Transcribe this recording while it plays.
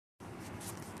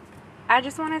I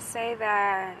just want to say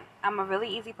that I'm a really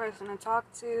easy person to talk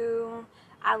to.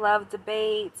 I love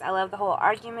debates. I love the whole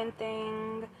argument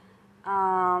thing.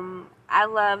 I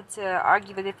love to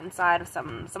argue the different side of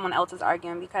someone else's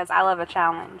argument because I love a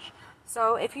challenge.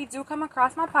 So if you do come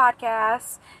across my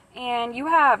podcast and you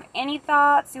have any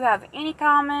thoughts, you have any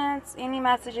comments, any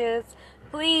messages,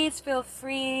 please feel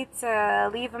free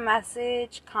to leave a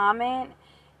message, comment,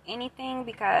 anything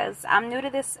because I'm new to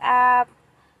this app.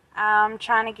 I'm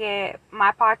trying to get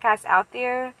my podcast out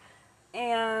there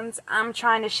and I'm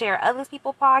trying to share other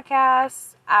people's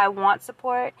podcasts. I want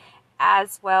support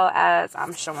as well as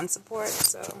I'm showing support,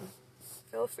 so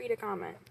feel free to comment.